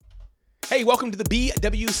Hey, welcome to the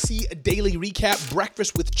BWC Daily Recap,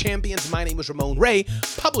 Breakfast with Champions. My name is Ramon Ray,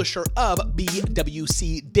 publisher of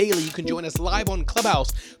BWC Daily. You can join us live on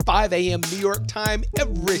Clubhouse, 5 a.m. New York time,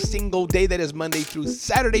 every single day. That is Monday through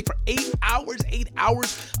Saturday for 8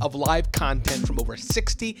 hours of live content from over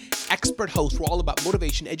 60 expert hosts. We're all about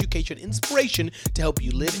motivation, education, inspiration to help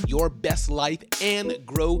you live your best life and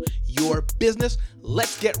grow your business.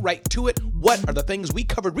 Let's get right to it. What are the things we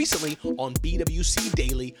covered recently on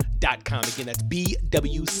BWCDaily.com? Again, that's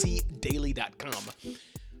BWCDaily.com.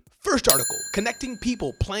 First article, Connecting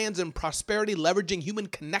People, Plans, and Prosperity, Leveraging Human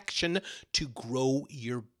Connection to Grow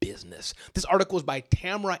Your Business. This article is by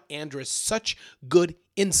Tamara Andrus. Such good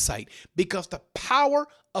insight because the power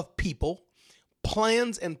of people,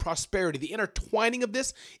 plans, and prosperity, the intertwining of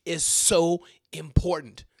this is so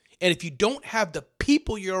important. And if you don't have the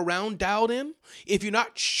people you're around dialed in, if you're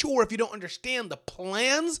not sure, if you don't understand the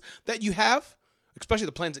plans that you have, especially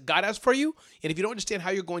the plans that God has for you, and if you don't understand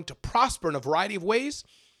how you're going to prosper in a variety of ways,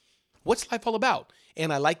 what's life all about?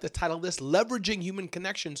 And I like the title of this, Leveraging Human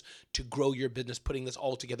Connections to Grow Your Business, putting this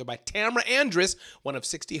all together by Tamara Andrus, one of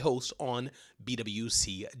 60 hosts on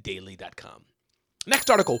BWCDaily.com.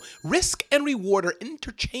 Next article, risk and reward are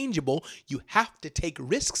interchangeable. You have to take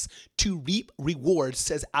risks to reap rewards,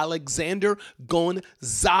 says Alexander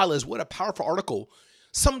Gonzalez. What a powerful article.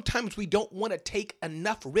 Sometimes we don't want to take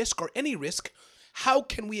enough risk or any risk. How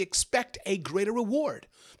can we expect a greater reward?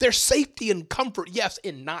 There's safety and comfort, yes,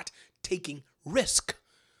 in not taking risk.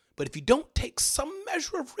 But if you don't take some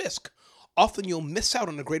measure of risk, often you'll miss out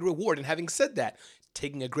on a greater reward. And having said that,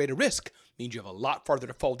 taking a greater risk means you have a lot farther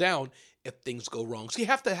to fall down if things go wrong. So you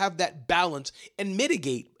have to have that balance and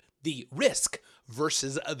mitigate the risk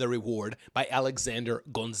versus the reward by Alexander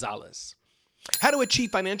Gonzalez. How to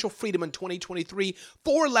Achieve Financial Freedom in 2023,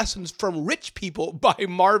 4 Lessons from Rich People by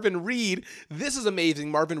Marvin Reed. This is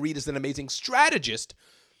amazing. Marvin Reed is an amazing strategist.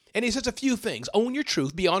 And he says a few things. Own your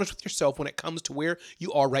truth. Be honest with yourself when it comes to where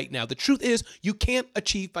you are right now. The truth is you can't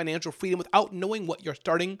achieve financial freedom without knowing what your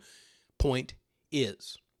starting point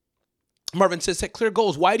is. Marvin says, set clear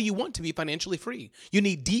goals. Why do you want to be financially free? You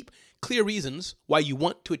need deep, clear reasons why you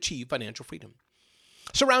want to achieve financial freedom.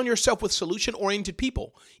 Surround yourself with solution-oriented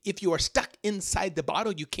people. If you are stuck inside the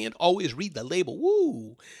bottle, you can't always read the label.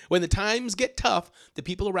 Woo! When the times get tough, the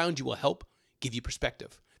people around you will help give you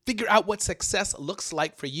perspective. Figure out what success looks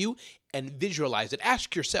like for you and visualize it.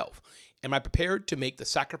 Ask yourself, am I prepared to make the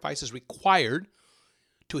sacrifices required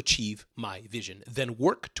to achieve my vision? Then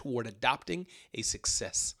work toward adopting a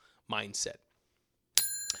success mindset.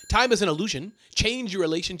 Time is an illusion. Change your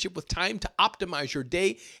relationship with time to optimize your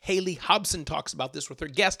day. Haley Hobson talks about this with her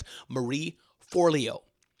guest, Marie Forleo.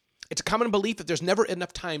 It's a common belief that there's never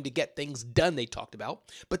enough time to get things done, they talked about,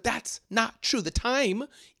 but that's not true. The time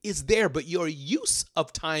is there, but your use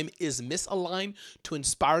of time is misaligned to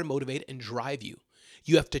inspire, motivate, and drive you.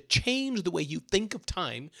 You have to change the way you think of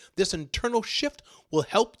time. This internal shift will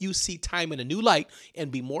help you see time in a new light and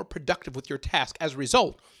be more productive with your task. As a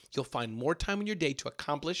result, you'll find more time in your day to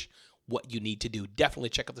accomplish what you need to do. Definitely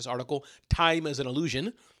check out this article, Time is an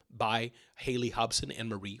Illusion, by Haley Hobson and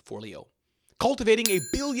Marie Forleo. Cultivating a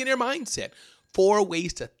Billionaire Mindset, 4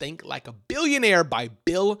 Ways to Think Like a Billionaire by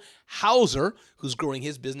Bill Hauser, who's growing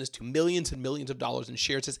his business to millions and millions of dollars and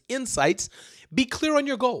shares his insights. Be clear on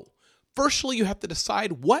your goal. Firstly, you have to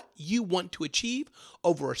decide what you want to achieve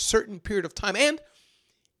over a certain period of time. And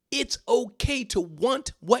it's okay to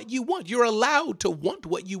want what you want. You're allowed to want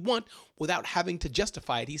what you want without having to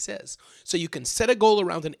justify it, he says. So you can set a goal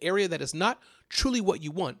around an area that is not truly what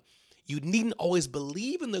you want. You needn't always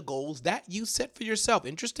believe in the goals that you set for yourself.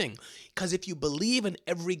 Interesting, because if you believe in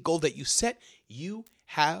every goal that you set, you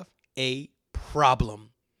have a problem.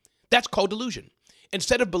 That's called delusion.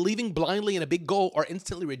 Instead of believing blindly in a big goal or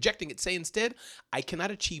instantly rejecting it, say instead, I cannot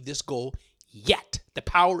achieve this goal yet. The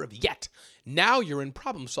power of yet. Now you're in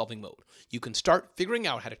problem-solving mode. You can start figuring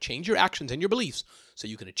out how to change your actions and your beliefs so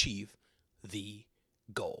you can achieve the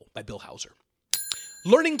goal, by Bill Hauser.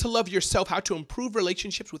 Learning to Love Yourself, How to Improve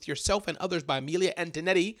Relationships with Yourself and Others by Amelia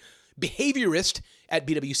Antonetti, behaviorist at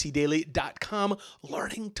BWCDaily.com.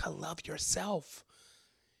 Learning to love yourself.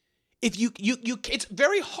 If you it's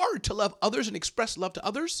very hard to love others and express love to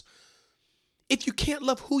others if you can't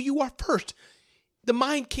love who you are first. The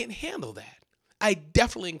mind can't handle that. I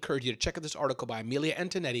definitely encourage you to check out this article by Amelia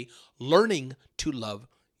Antonetti, Learning to Love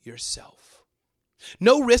Yourself.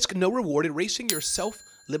 No Risk, No Reward, Erasing Your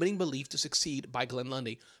Self-Limiting Belief to Succeed by Glenn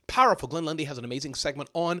Lundy. Powerful. Glenn Lundy has an amazing segment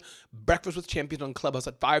on Breakfast with Champions on Clubhouse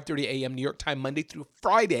at 5:30 a.m. New York time, Monday through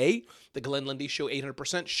Friday. The Glenn Lundy Show,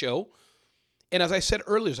 800% show. And as I said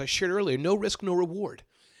earlier, as I shared earlier, no risk, no reward.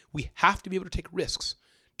 We have to be able to take risks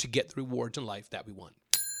to get the rewards in life that we want.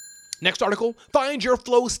 Next article, Find Your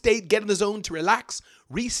Flow State, Get in the Zone to Relax,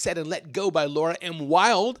 Reset, and Let Go by Laura M.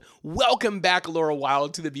 Wild. Welcome back, Laura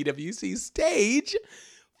Wild, to the BWC stage.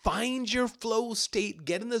 Find your flow state,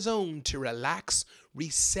 get in the zone to relax,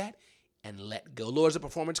 reset, and let go. Laura's a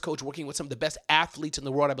performance coach working with some of the best athletes in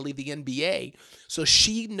the world, I believe the NBA. So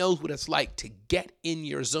she knows what it's like to get in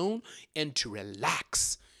your zone and to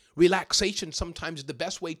relax. Relaxation sometimes is the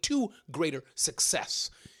best way to greater success.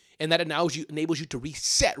 And that enables you to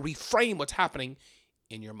reset, reframe what's happening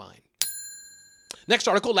in your mind. Next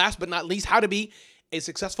article, last but not least, How to Be a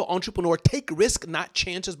Successful Entrepreneur. Take Risk, Not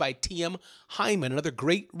Chances by T.M. Hyman. Another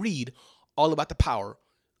great read all about the power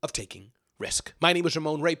of taking risk. My name is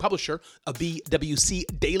Ramon Ray, publisher of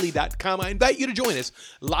BWCDaily.com. I invite you to join us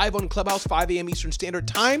live on Clubhouse, 5 a.m. Eastern Standard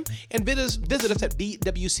Time, and visit us at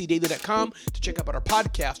BWCDaily.com to check out our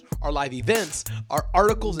podcast, our live events, our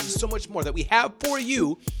articles, and so much more that we have for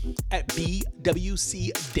you at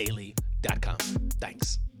BWCDaily.com.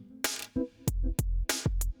 Thanks.